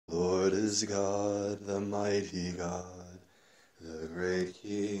is God, the mighty God, the great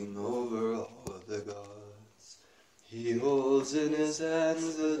King over all of the gods. He holds in his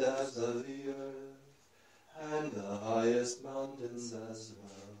hands the depths of the earth, and the highest mountains as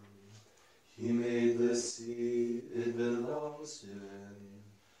well. He made the sea, it belongs to him,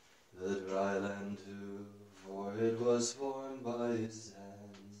 the dry land too, for it was formed by his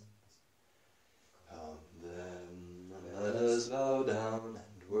hands. Come then, let us bow down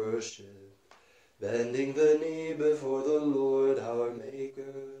and worship, bending the knee before the Lord our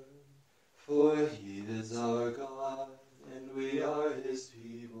Maker. For he is our God, and we are his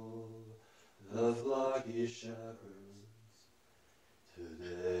people, the flock he shepherds.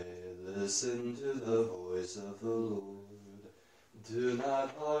 Today listen to the voice of the Lord. Do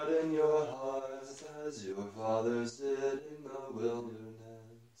not harden your hearts as your fathers did in the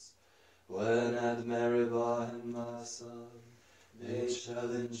wilderness, when at Meribah and Massah they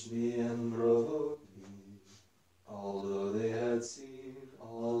challenged me and provoked me, although they had seen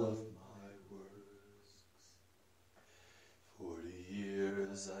all of my works. 40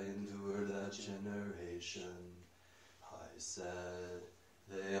 years I endured that generation. I said,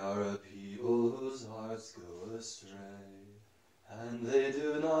 they are a people whose hearts go astray, and they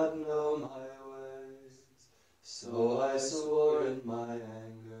do not know my ways. So I swore in my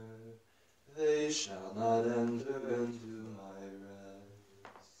anger, they shall not enter into my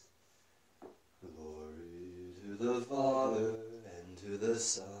rest. Glory to the Father, and to the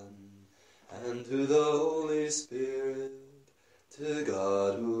Son, and to the Holy Spirit, to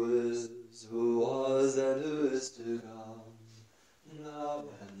God who is, who was, and who is to come, now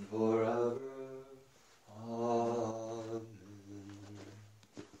and forever. Amen.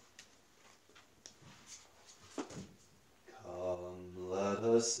 Come, let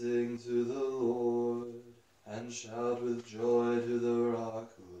us sing to the Lord, and shout with joy to the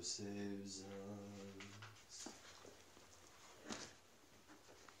Rock who saves us.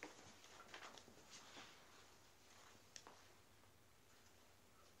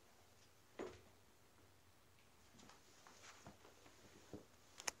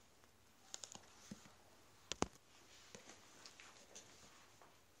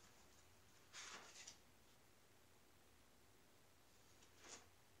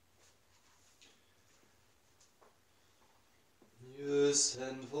 You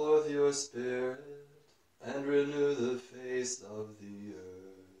send forth your Spirit, and renew the face of the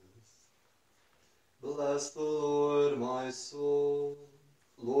earth. Bless the Lord, my soul.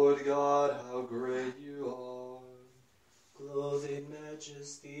 Lord God, how great you are. Clothed in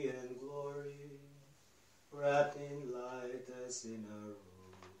majesty and glory, wrapped in light as in a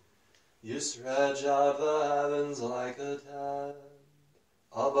robe. You stretch out the heavens like a tent.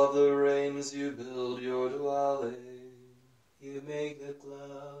 Above the rains you build your dwelling. You make the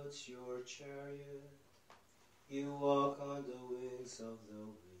clouds your chariot. You walk on the wings of the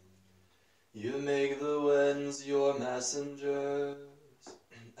wind. You make the winds your messengers,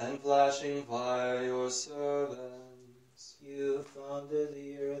 and flashing fire your servants. You founded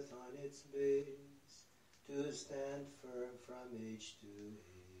the earth on its base, to stand firm from age to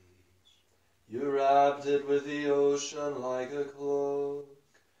age. You wrapped it with the ocean like a cloak.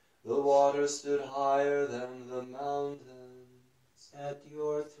 The waters stood higher than the mountains. At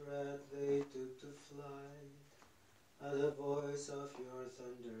your threat they took to flight. At the voice of your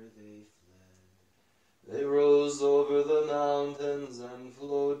thunder they fled. They rose over the mountains and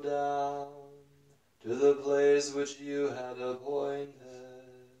flowed down to the place which you had appointed.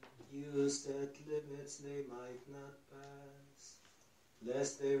 You set limits they might not pass,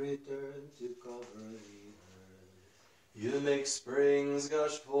 lest they return to cover the earth. You make springs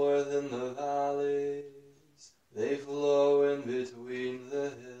gush forth in the valleys. They flow in between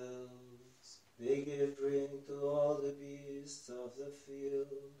the hills. They give drink to all the beasts of the field.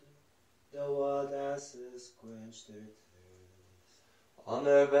 The wild asses quench their thirst. On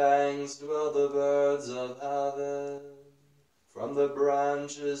their banks dwell the birds of heaven. From the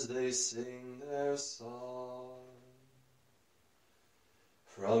branches they sing their song.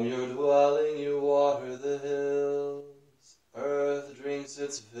 From your dwelling you water the hills. Earth drinks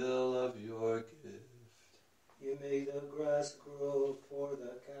its fill of your gift. You make the grass grow for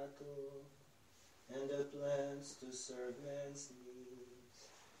the cattle, and the plants to serve man's needs.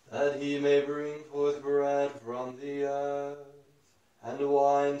 That he may bring forth bread from the earth, and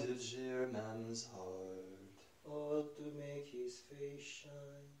wine to cheer man's heart. All to make his face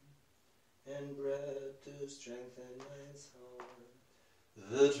shine, and bread to strengthen man's heart.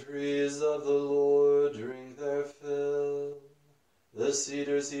 The trees of the Lord drink their fill, the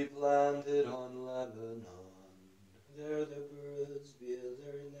cedars he planted on Lebanon. There the birds build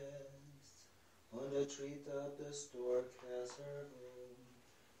their nests, On the treetop the stork has her home.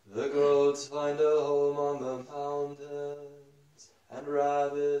 The goats find a home on the mountains, and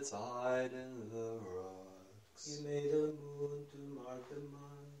rabbits hide in the rocks. You made the moon to mark the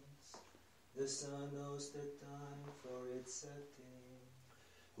months. The sun knows the time for its setting.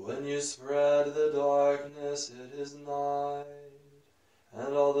 When you spread the darkness, it is night,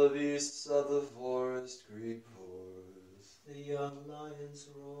 and all the beasts of the forest creep forth. The young lions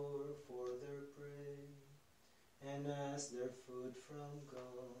roar for their prey, and ask their food from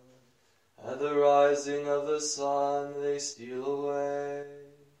God. At the rising of the sun they steal away,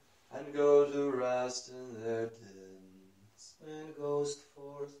 and go to rest in their dens. Man goes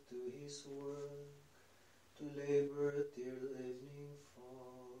forth to his work, to labor till evening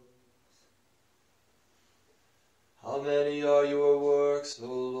falls. How many are your works, O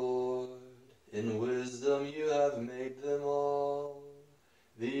Lord? In wisdom you have made them all.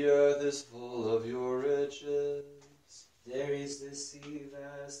 The earth is full of your riches. There is the sea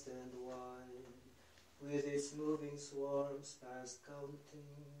vast and wide, with its moving swarms past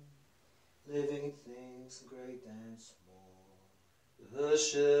counting, living things great and small. The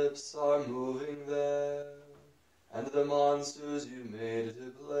ships are moving there, and the monsters you made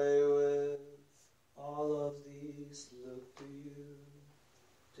to play with. All of these look to you,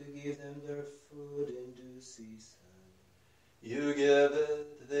 to give them their food in due season. You give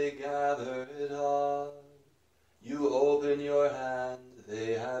it, they gather it up. You open your hand,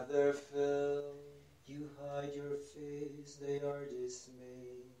 they have their fill. You hide your face, they are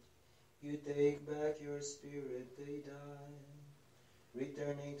dismayed. You take back your spirit, they die,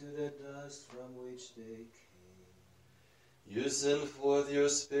 returning to the dust from which they came. You send forth your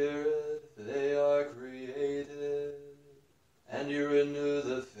spirit, they are created, and you renew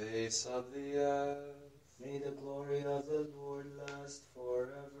the face of the earth. May the glory of the Lord last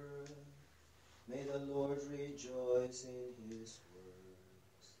forever. May the Lord rejoice in his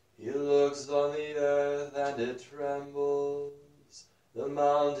works. He looks on the earth and it trembles. The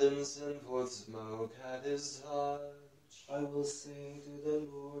mountains send forth smoke at his touch. I will sing to the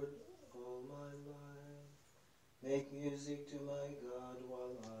Lord all my life. Make music to my God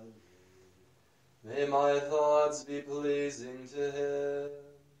while I live. May my thoughts be pleasing to him.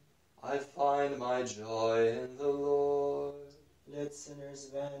 I find my joy in the Lord. Let sinners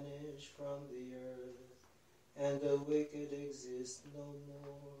vanish from the earth, and the wicked exist no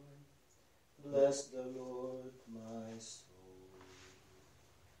more. Bless the Lord, my soul.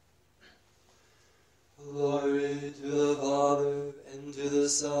 Glory to the Father, and to the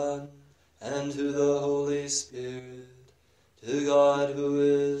Son, and to the Holy Spirit, to God who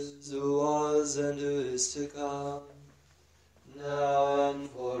is, who was, and who is to come, now and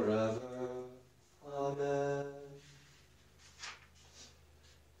forever. Amen.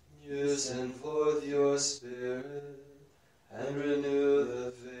 You send forth your Spirit, and renew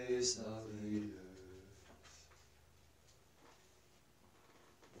the face of the earth.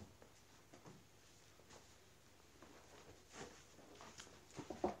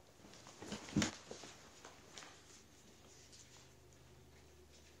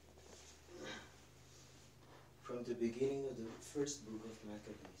 From the beginning of the first book of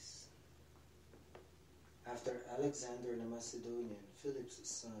Maccabees. After Alexander the Macedonian, Philip's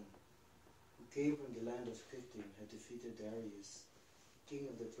son, who came from the land of Kittim, had defeated Darius, king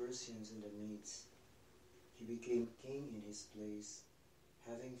of the Persians and the Medes, he became king in his place,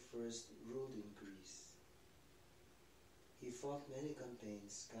 having first ruled in Greece. He fought many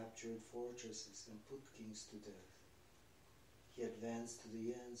campaigns, captured fortresses, and put kings to death. He advanced to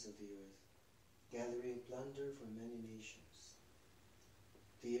the ends of the earth, gathering plunder from many nations.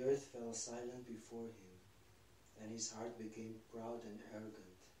 The earth fell silent before him, and his heart became proud and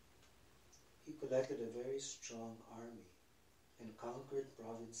arrogant. He collected a very strong army, and conquered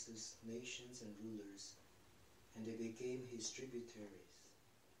provinces, nations, and rulers, and they became his tributaries.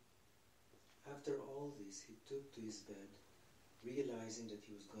 After all this, he took to his bed, realizing that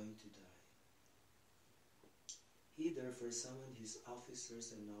he was going to die. He therefore summoned his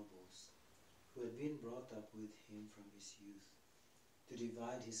officers and nobles, who had been brought up with him from his youth, to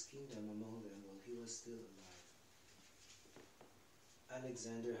divide his kingdom among them while he was still alive.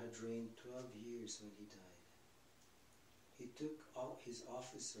 Alexander had reigned 12 years when he died. He took his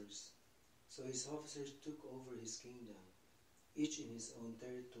officers, so his officers took over his kingdom, each in his own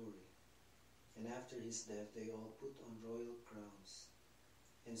territory, and after his death they all put on royal crowns,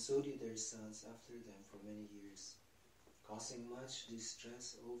 and so did their sons after them for many years, causing much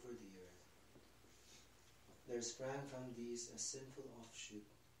distress over the earth. There sprang from these a sinful offshoot,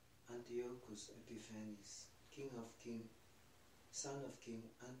 Antiochus Epiphanes, son of King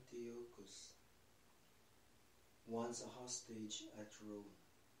Antiochus, once a hostage at Rome.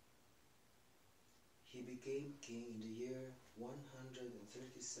 He became king in the year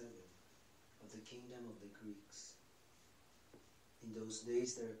 137 of the kingdom of the Greeks. In those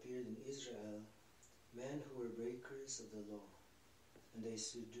days there appeared in Israel men who were breakers of the law, and they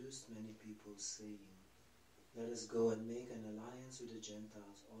seduced many people, saying, "Let us go and make an alliance with the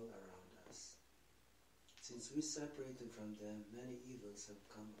Gentiles all around us. Since we separated from them, many evils have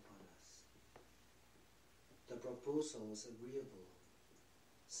come upon us." The proposal was agreeable.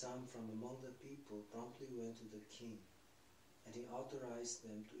 Some from among the people promptly went to the king, and he authorized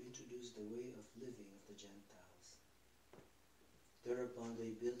them to introduce the way of living of the Gentiles. Thereupon they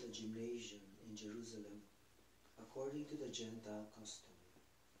built a gymnasium in Jerusalem, according to the Gentile custom.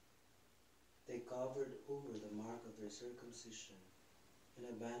 They covered over the mark of their circumcision and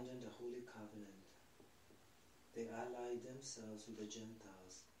abandoned the Holy Covenant. They allied themselves with the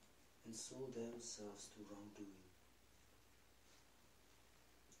Gentiles and sold themselves to wrongdoing.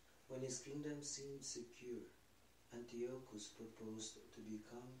 When his kingdom seemed secure, Antiochus proposed to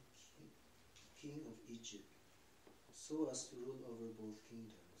become king of Egypt, so as to rule over both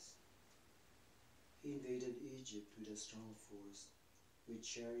kingdoms. He invaded Egypt with a strong force, with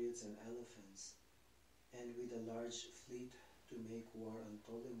chariots and elephants, and with a large fleet to make war on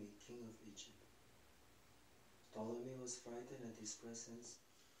Ptolemy, king of Egypt. Ptolemy was frightened at his presence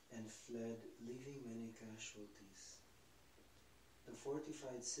and fled, leaving many casualties. The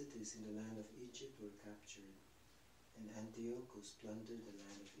fortified cities in the land of Egypt were captured, and Antiochus plundered the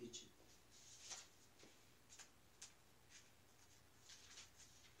land of Egypt.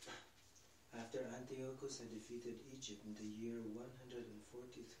 After Antiochus had defeated Egypt in the year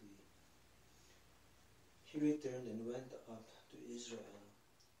 143, he returned and went up to Israel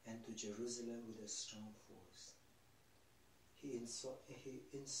and to Jerusalem with a strong force. He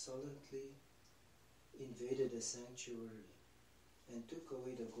insolently invaded the sanctuary and took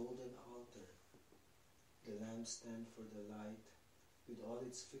away the golden altar, the lampstand for the light with all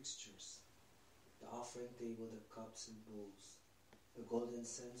its fixtures, the offering table, the cups and bowls, the golden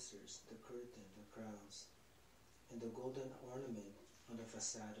censers, the curtain, the crowns, and the golden ornament on the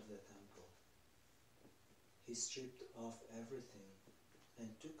facade of the temple. He stripped off everything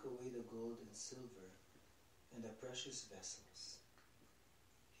and took away the gold and silver and the precious vessels.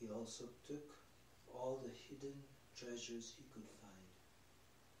 He also took all the hidden treasures he could find.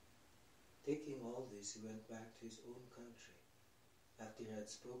 Taking all this, he went back to his own country, after he had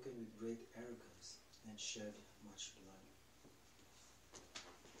spoken with great arrogance and shed much blood.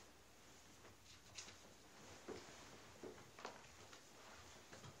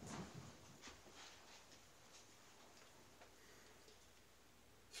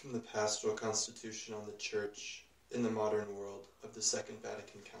 From the Pastoral Constitution on the Church in the Modern World of the Second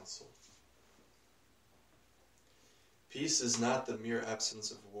Vatican Council. Peace is not the mere absence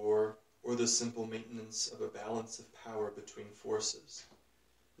of war or the simple maintenance of a balance of power between forces,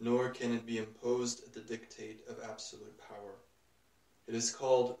 nor can it be imposed at the dictate of absolute power. It is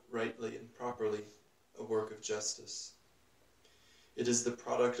called, rightly and properly, a work of justice. It is the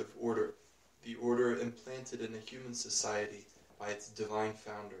product of order, the order implanted in a human society by its divine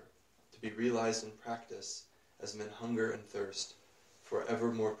founder, to be realized in practice as men hunger and thirst for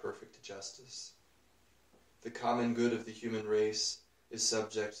ever more perfect justice. The common good of the human race is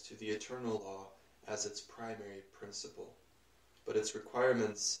subject to the eternal law as its primary principle, but its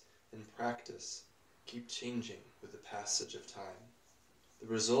requirements in practice keep changing with the passage of time. The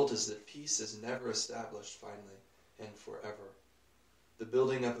result is that peace is never established finally and forever. The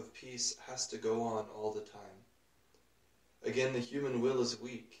building up of peace has to go on all the time. Again, the human will is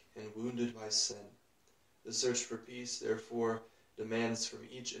weak and wounded by sin. The search for peace, therefore, demands from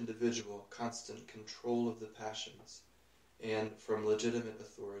each individual constant control of the passions, and from legitimate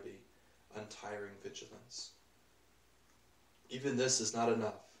authority, untiring vigilance. Even this is not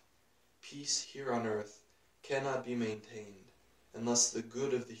enough. Peace here on earth cannot be maintained unless the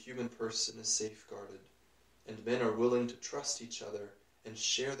good of the human person is safeguarded, and men are willing to trust each other and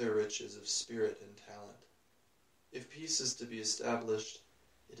share their riches of spirit and talent. If peace is to be established,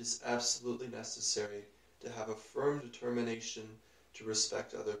 it is absolutely necessary to have a firm determination to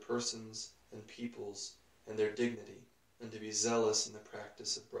respect other persons and peoples and their dignity, and to be zealous in the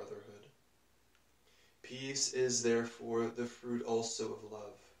practice of brotherhood. Peace is, therefore, the fruit also of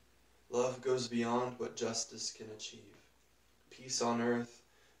love. Love goes beyond what justice can achieve. Peace on earth,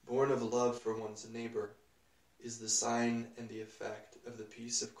 born of love for one's neighbor, is the sign and the effect of the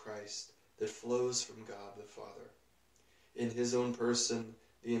peace of Christ that flows from God the Father. In his own person,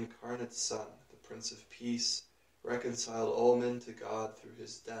 the incarnate Son, the Prince of Peace, reconciled all men to God through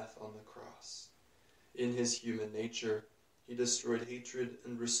his death on the cross. In his human nature, he destroyed hatred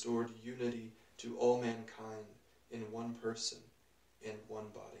and restored unity to all mankind in one person, in one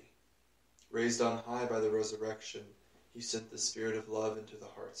body. Raised on high by the resurrection, he sent the Spirit of love into the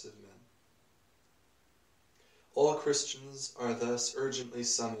hearts of men. All Christians are thus urgently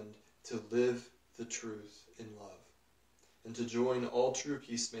summoned to live the truth in love, and to join all true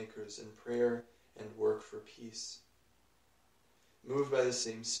peacemakers in prayer and work for peace. Moved by the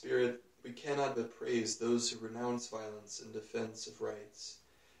same Spirit, we cannot but praise those who renounce violence in defense of rights,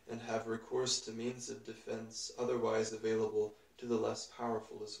 and have recourse to means of defense otherwise available to the less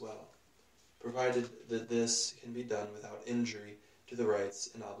powerful as well, provided that this can be done without injury to the rights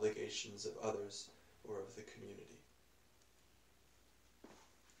and obligations of others or of the community.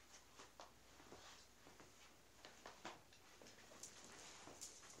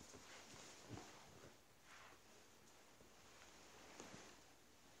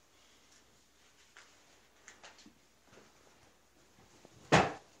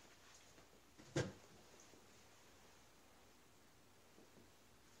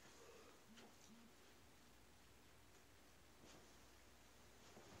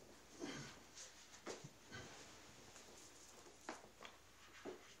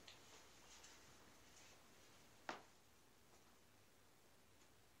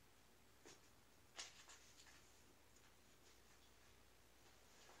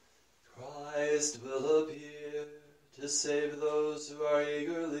 Christ will appear to save those who are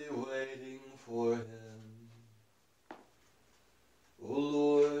eagerly waiting for him. O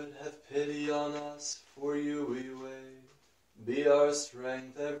Lord, have pity on us, for you we wait. Be our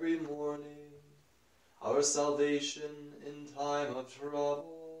strength every morning, our salvation in time of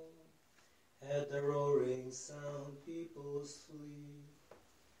trouble. At the roaring sound, peoples flee.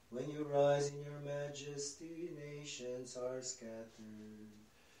 When you rise in your majesty, nations are scattered.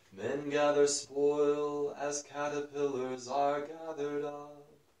 Men gather spoil as caterpillars are gathered up.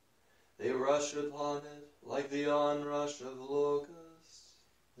 They rush upon it like the onrush of locusts.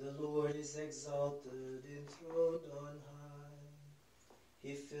 The Lord is exalted, enthroned on high.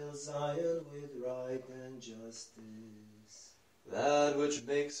 He fills Zion with right and justice. That which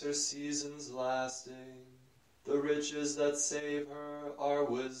makes her seasons lasting, the riches that save her are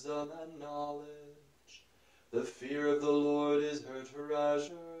wisdom and knowledge. The fear of the Lord is her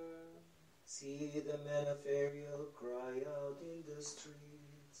treasure. See the men of Ariel cry out in the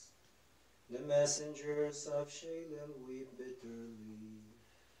streets. The messengers of Shalem weep bitterly.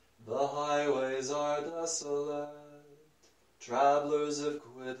 The highways are desolate. Travelers have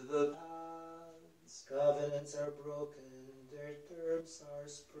quit the paths. Covenants are broken, their terms are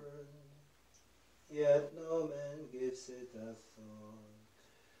spurned. Yet no man gives it a thought.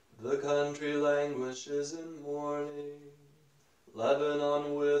 The country languishes in mourning.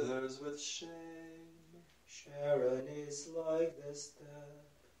 Lebanon withers with shame. Sharon is like the steppe.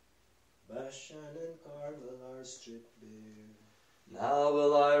 Bashan and Carmel are stripped bare. Now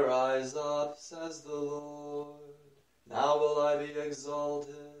will I rise up, says the Lord. Now will I be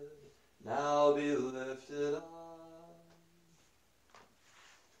exalted. Now be lifted up.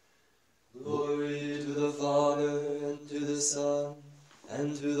 Glory to the Father, and to the Son,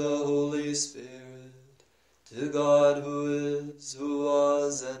 and to the Holy Spirit. To God who is, who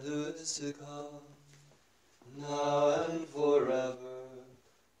was, and who is to come, now and forever.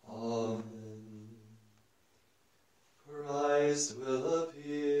 Amen. Christ will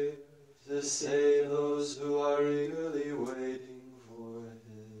appear to save those who are eagerly waiting for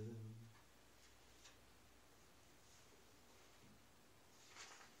him.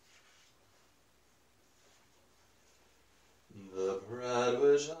 The bread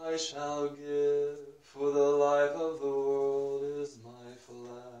which I shall give for the life of the world is my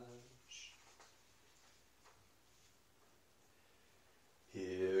flesh.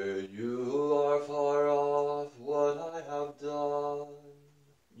 Hear you who are far off what I have done.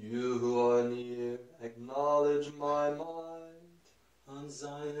 You who are near, acknowledge my might. On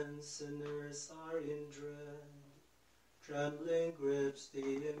Zion sinners are in dread. Trembling grips the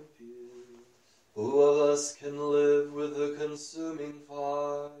impure. Who of us can live with the consuming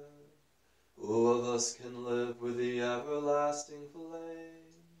fire? Who of us can live with the everlasting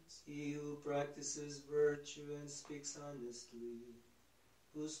flames? He who practices virtue and speaks honestly,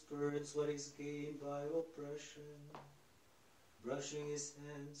 who spurns what is gained by oppression, brushing his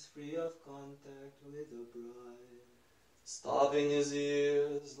hands free of contact with a bribe, stopping his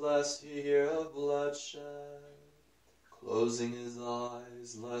ears lest he hear of bloodshed, closing his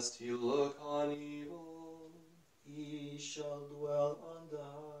eyes lest he look on evil. He shall dwell on the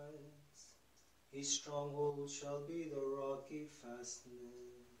heights. His stronghold shall be the rocky fastness.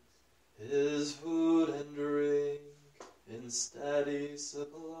 his food and drink in steady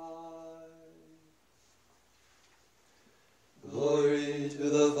supply. Glory to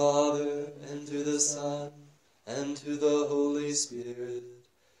the Father, and to the Son, and to the Holy Spirit,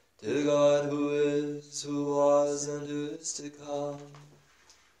 to God who is, who was, and who is to come,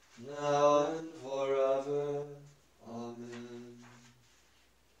 now and forever. Amen.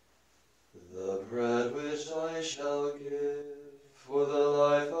 The bread which I shall give for the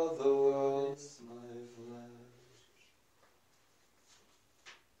life of the world is my flesh.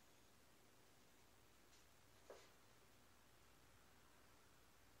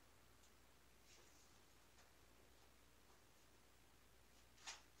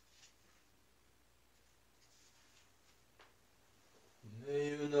 May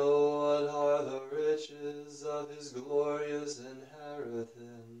you know what are the riches of his glorious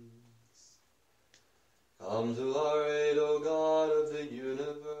inheritance. Come to our aid, O God of the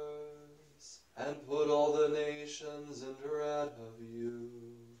universe, and put all the nations in dread of you.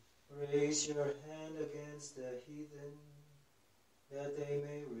 Raise your hand against the heathen, that they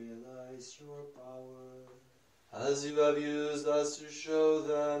may realize your power. As you have used us to show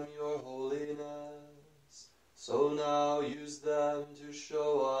them your holiness, so now use them to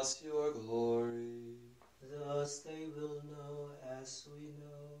show us your glory. Thus they will know, as we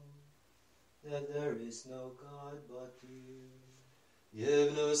know, that there is no God but you.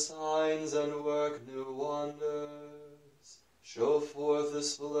 Give new signs and work new wonders. Show forth the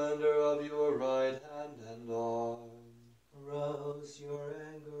splendor of your right hand and arm. Rouse your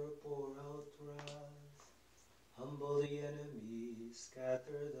anger, pour out wrath. Humble the enemy,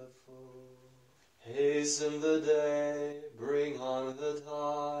 scatter the foe. Hasten the day, bring on the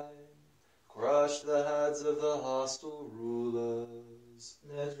time. Crush the heads of the hostile rulers.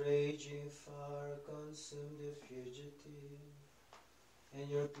 Let raging fire consume the fugitive, and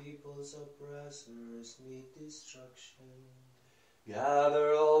your people's oppressors meet destruction.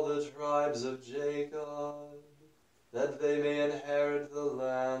 Gather all the tribes of Jacob, that they may inherit the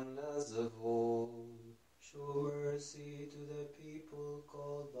land as of old. Show mercy to the people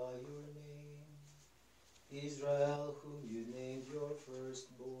called by your name, Israel, whom you named your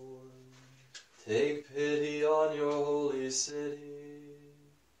firstborn. Take pity on your holy city,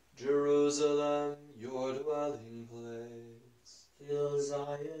 Jerusalem, your dwelling place. Fill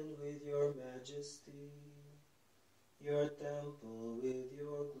Zion with your majesty, your temple with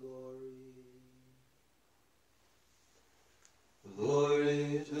your glory.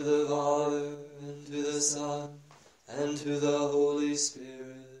 Glory to the Father, and to the Son, and to the Holy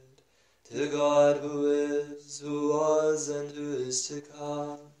Spirit, to God who is, who was, and who is to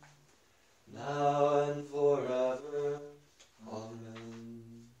come, now and forever.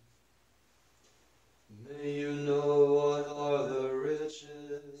 Amen. May you know what are the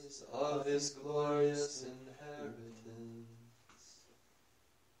riches of his glorious inheritance.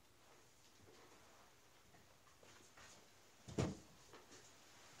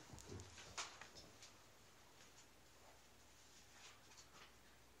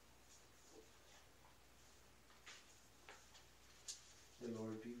 The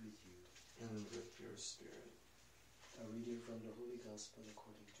Lord be with you. And with your spirit. A reading from the Holy Gospel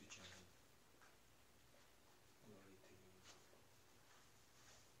according to John. Glory to you.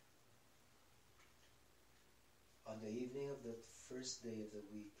 On the evening of the first day of the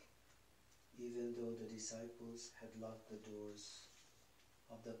week, even though the disciples had locked the doors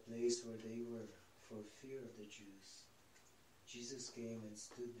of the place where they were for fear of the Jews, Jesus came and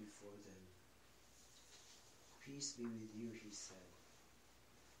stood before them. Peace be with you, he said.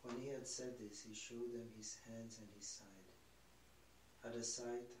 When he had said this, he showed them his hands and his side. At the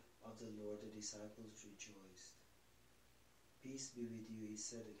sight of the Lord, the disciples rejoiced. Peace be with you, he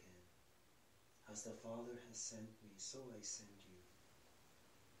said again. As the Father has sent me, so I send you.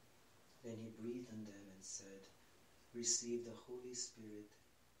 Then he breathed on them and said, receive the Holy Spirit.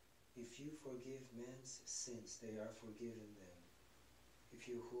 If you forgive men's sins, they are forgiven them. If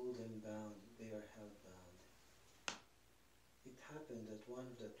you hold them bound, they are held bound. It happened that one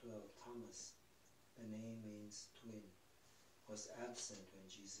of the 12, Thomas, the name means twin, was absent when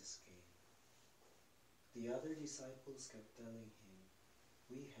Jesus came. The other disciples kept telling him,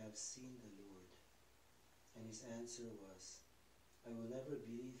 we have seen the Lord. And his answer was, I will never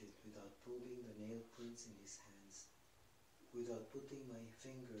believe it without probing the nail prints in his hands, without putting my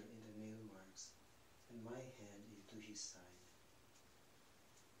finger in the nail marks and my hand into his side.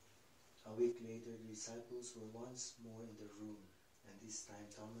 A week later, the disciples were once more in the room, and this time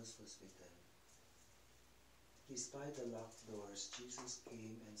Thomas was with them. Despite the locked doors, Jesus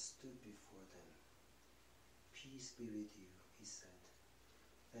came and stood before them. Peace be with you, he said.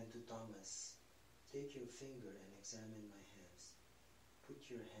 Then to Thomas, take your finger and examine my hands.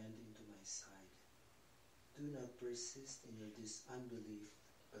 Put your hand into my side. Do not persist in your unbelief,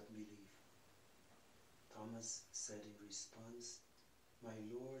 but believe. Thomas said in response, My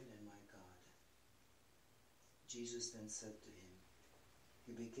Lord and my God. Jesus then said to him,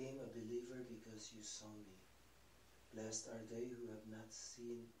 You became a believer because you saw me. Blessed are they who have not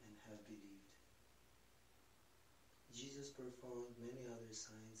seen and have believed. Jesus performed many other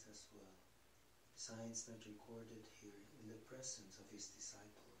signs as well, signs not recorded here in the presence of his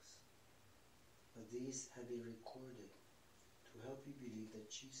disciples. But these have been recorded to help you believe that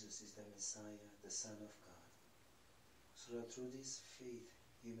Jesus is the Messiah, the Son of God, so that through this faith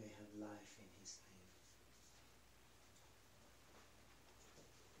you may have life in his name.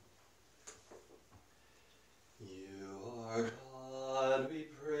 You are God, we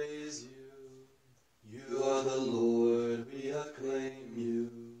praise you. You are the Lord, we acclaim you.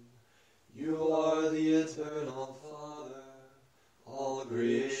 You are the eternal Father, all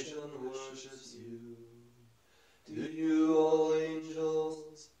creation worships you. To you, all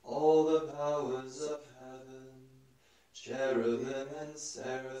angels, all the powers of heaven, cherubim and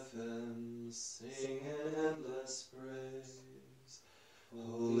seraphim, sing in endless praise.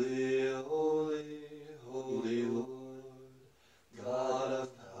 Holy, holy, holy Lord, God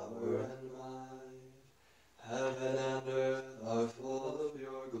of power and might, heaven and earth are full of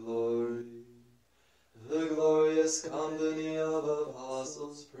your glory. The glorious company of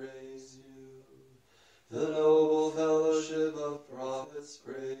apostles praise you. The noble fellowship of prophets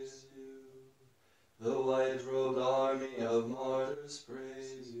praise you. The white-robed army of martyrs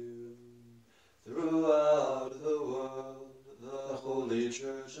praise you. Throughout the world, the Holy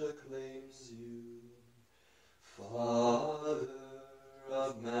Church acclaims you. Father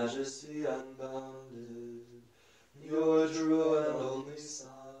of majesty unbounded, your true and only Son,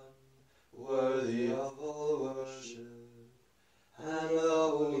 worthy of all worship, and the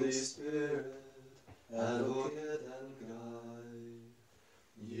Holy Spirit, advocate and guide.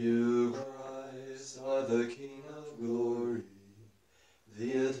 You, Christ, are the King of glory,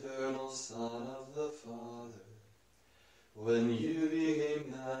 the eternal Son of the Father. When you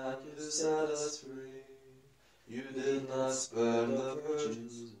became man to set us free, you did not spurn the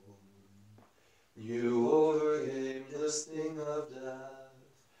Virgin's womb. You overcame the sting of death,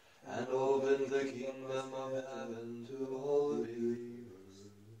 and opened the kingdom of heaven to all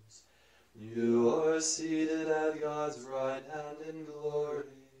believers. You are seated at God's right hand in glory.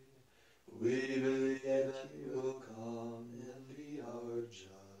 We believe that you will come and be our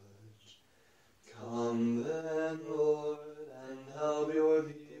judge. Come then, Lord, and help your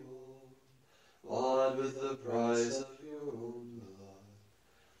people, bought with the price of your own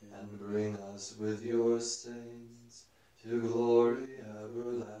blood, and bring us with your saints to glory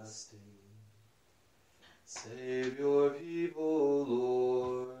everlasting. Save your people,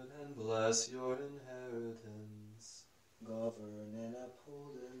 Lord, and bless your inheritance. Govern and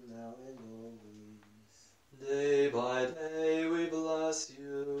uphold them now and always. Day by day we bless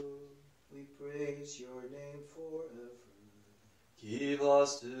you. We praise your name forever. Keep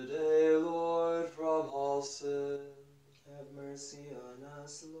us today, Lord, from all sin. Have mercy on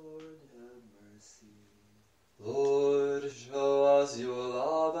us, Lord, have mercy. Lord, show us your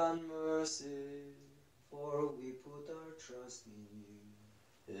love and mercy. For we put our trust in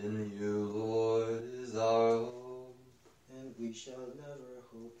you. In you, Lord, is our hope. And we shall never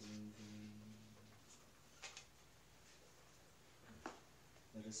hope in vain.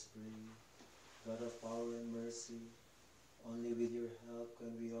 Let us pray. God of power and mercy, only with your help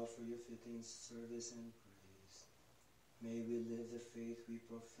can we offer you fitting service and praise. May we live the faith we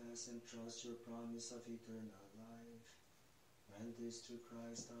profess and trust your promise of eternal life. Grant this through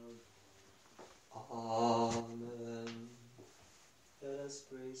Christ our Lord. Amen. Let us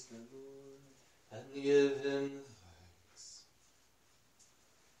praise the Lord And give him thanks.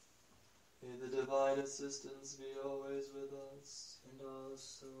 May the divine assistance be always with us. and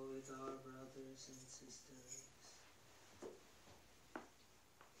also with our brothers and sisters.